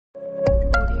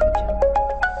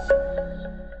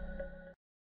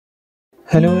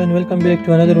Hello and welcome back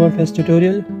to another WordPress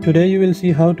tutorial. Today you will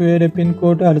see how to add a pin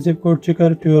code or zip code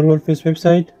checker to your WordPress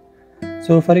website.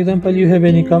 So for example, you have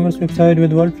an e-commerce website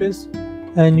with WordPress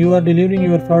and you are delivering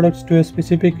your products to a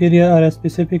specific area or a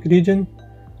specific region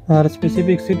or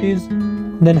specific cities.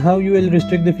 Then how you will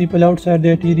restrict the people outside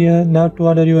that area not to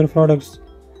order your products.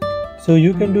 So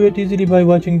you can do it easily by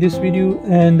watching this video,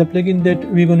 and the plugin that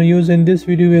we're going to use in this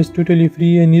video is totally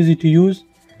free and easy to use.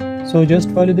 So just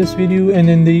follow this video, and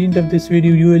in the end of this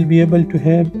video you will be able to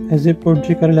have a zip code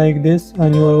checker like this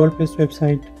on your WordPress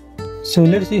website. So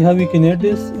let's see how we can add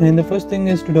this. And the first thing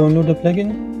is to download the plugin.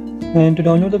 And to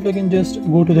download the plugin, just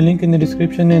go to the link in the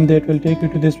description and that will take you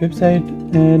to this website.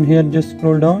 And here just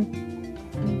scroll down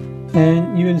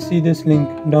and you will see this link,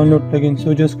 download plugin.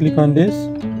 So just click on this.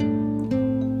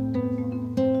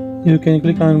 You can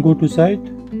click on go to site,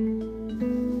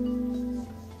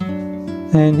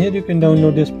 and here you can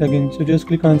download this plugin. So just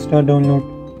click on start download,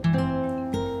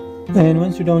 and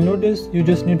once you download this you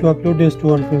just need to upload this to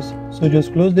WordPress. So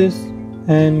just close this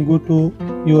and go to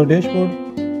your dashboard,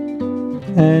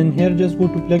 and here just go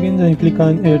to plugins and click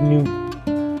on add new.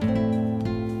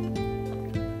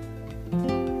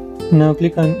 Now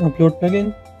click on upload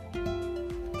plugin,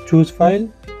 choose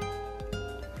file,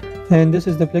 and this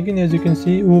is the plugin. As you can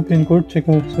see, pin code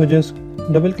checker. So just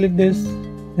double click this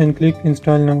and click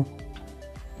install now,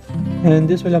 and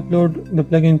this will upload the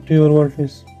plugin to your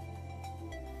WordPress.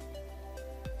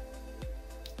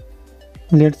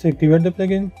 Let's activate the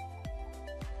plugin.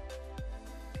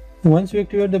 Once you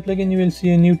activate the plugin, you will see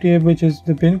a new tab which is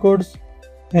the pin codes.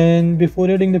 And before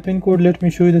adding the pin code, let me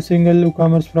show you the single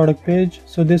Woocommerce product page.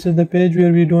 So this is the page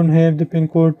where we don't have the pin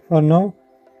code for now.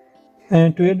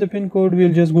 And to add the pin code,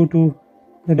 we'll just go to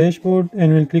the dashboard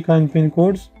and we'll click on pin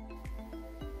codes,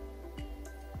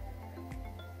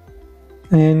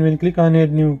 and we'll click on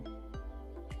add new.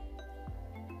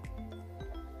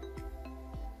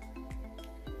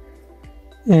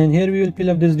 And here we will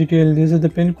fill up this detail. This is the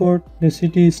pin code, the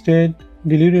city, state,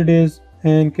 delivery days,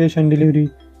 and cash on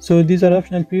delivery. So these are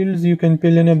optional fields, you can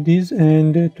fill any of these.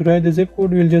 And to write the zip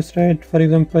code, we'll just write, for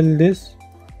example, this.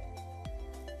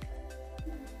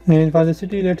 And for the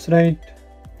city, let's write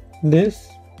this.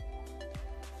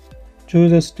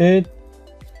 Choose a state,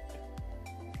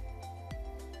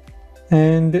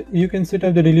 and you can set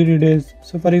up the delivery days.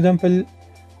 So for example,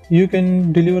 you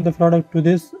can deliver the product to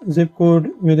this zip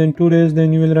code within 2 days,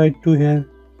 then you will write 2 here,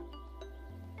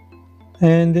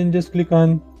 and then just click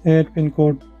on add pin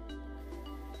code.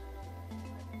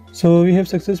 So we have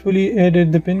successfully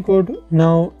added the pin code.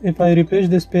 Now if I refresh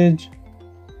this page,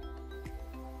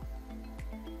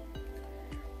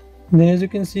 then as you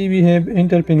can see we have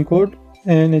enter pin code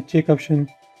and a check option.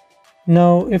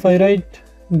 Now if I write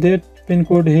that pin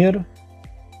code here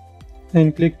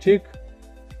and click check,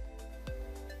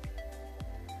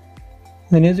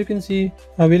 then as you can see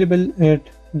available at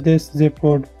this zip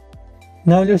code.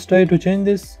 Now let's try to change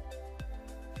this,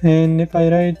 and if I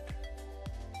write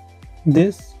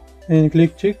this and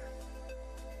click check,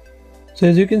 so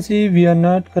as you can see we are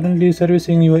not currently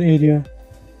servicing your area.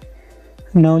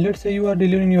 Now let's say you are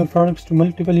delivering your products to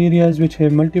multiple areas which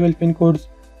have multiple pin codes.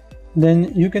 Then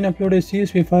you can upload a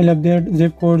CSV file of their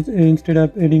zip codes instead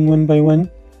of adding one by one.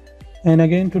 And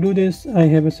again, to do this I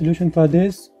have a solution for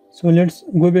this. So let's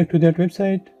go back to that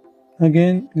website.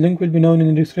 Again, link will be down in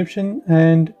the description,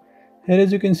 and here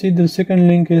as you can see the second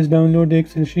link is download the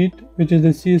Excel sheet, which is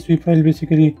the CSV file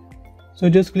basically. So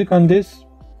just click on this.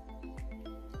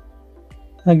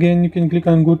 Again, you can click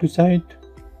on go to site,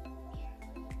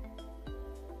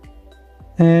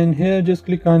 and here just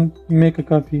click on make a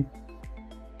copy,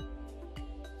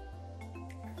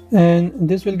 and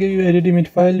this will give you a ready-made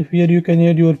file where you can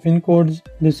add your pin codes,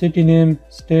 the city name,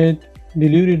 state,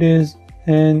 delivery days,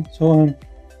 and so on.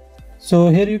 So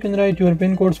here you can write your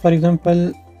pin codes. For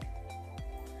example,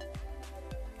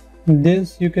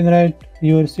 this you can write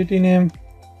your city name,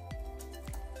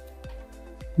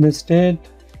 the state.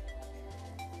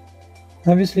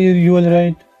 Obviously you will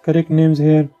write correct names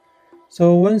here.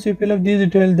 So once you fill up these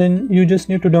details, then you just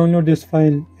need to download this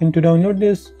file. And to download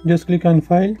this, just click on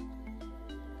file,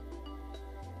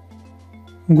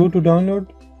 go to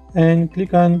download and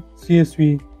click on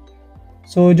CSV.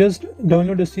 So just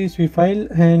download the CSV file,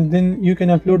 and then you can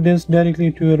upload this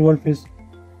directly to your WordPress.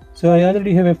 So I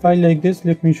already have a file like this.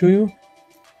 Let me show you.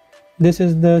 This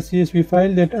is the CSV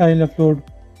file that I'll upload.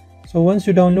 So once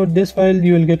you download this file,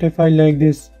 you will get a file like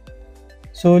this.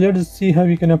 So let's see how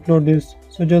we can upload this.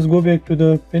 So just go back to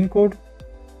the pin code,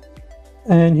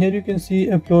 and here you can see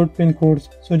upload pin codes.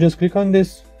 So just click on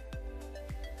this,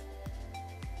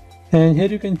 and here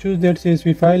you can choose that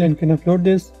CSV file and can upload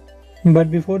this.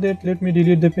 But before that, let me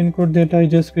delete the pin code that I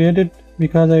just created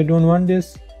because I don't want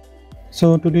this.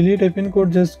 So to delete a pin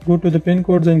code, just go to the pin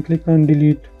codes and click on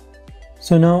delete.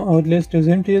 So now our list is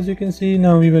empty, as you can see.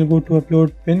 Now we will go to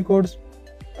upload pin codes.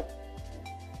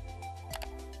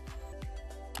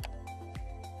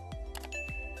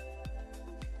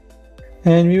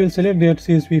 And we will select that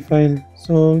CSV file.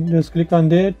 So just click on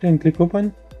that and click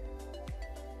open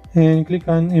and click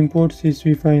on import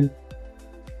CSV file.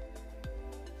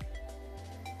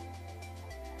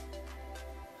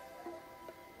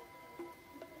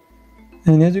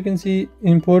 And as you can see,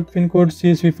 import pin code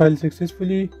CSV file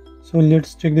successfully. So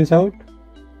let's check this out.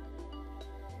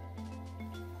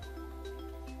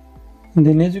 And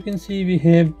then as you can see, we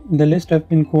have the list of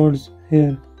pin codes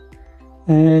here,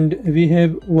 and we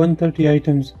have 130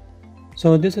 items.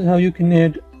 So this is how you can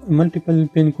add multiple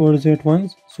pin codes at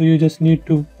once. So you just need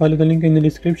to follow the link in the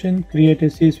description, create a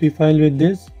CSV file with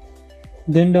this,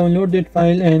 then download that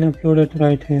file and upload it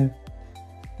right here.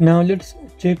 Now let's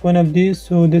check one of these.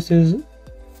 So this is,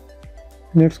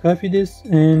 let's copy this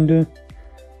and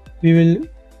we will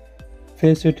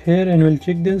paste it here and we'll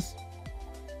check this.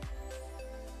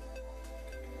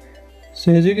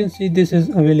 So as you can see, this is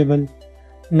available.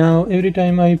 Now every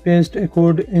time I paste a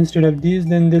code instead of these,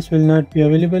 then this will not be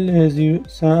available as you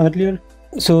saw earlier.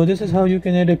 So this is how you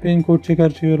can add a pin code checker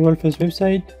to your WordPress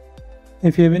website.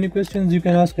 If you have any questions, you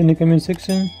can ask in the comment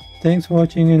section. Thanks for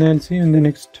watching and I'll see you in the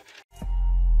next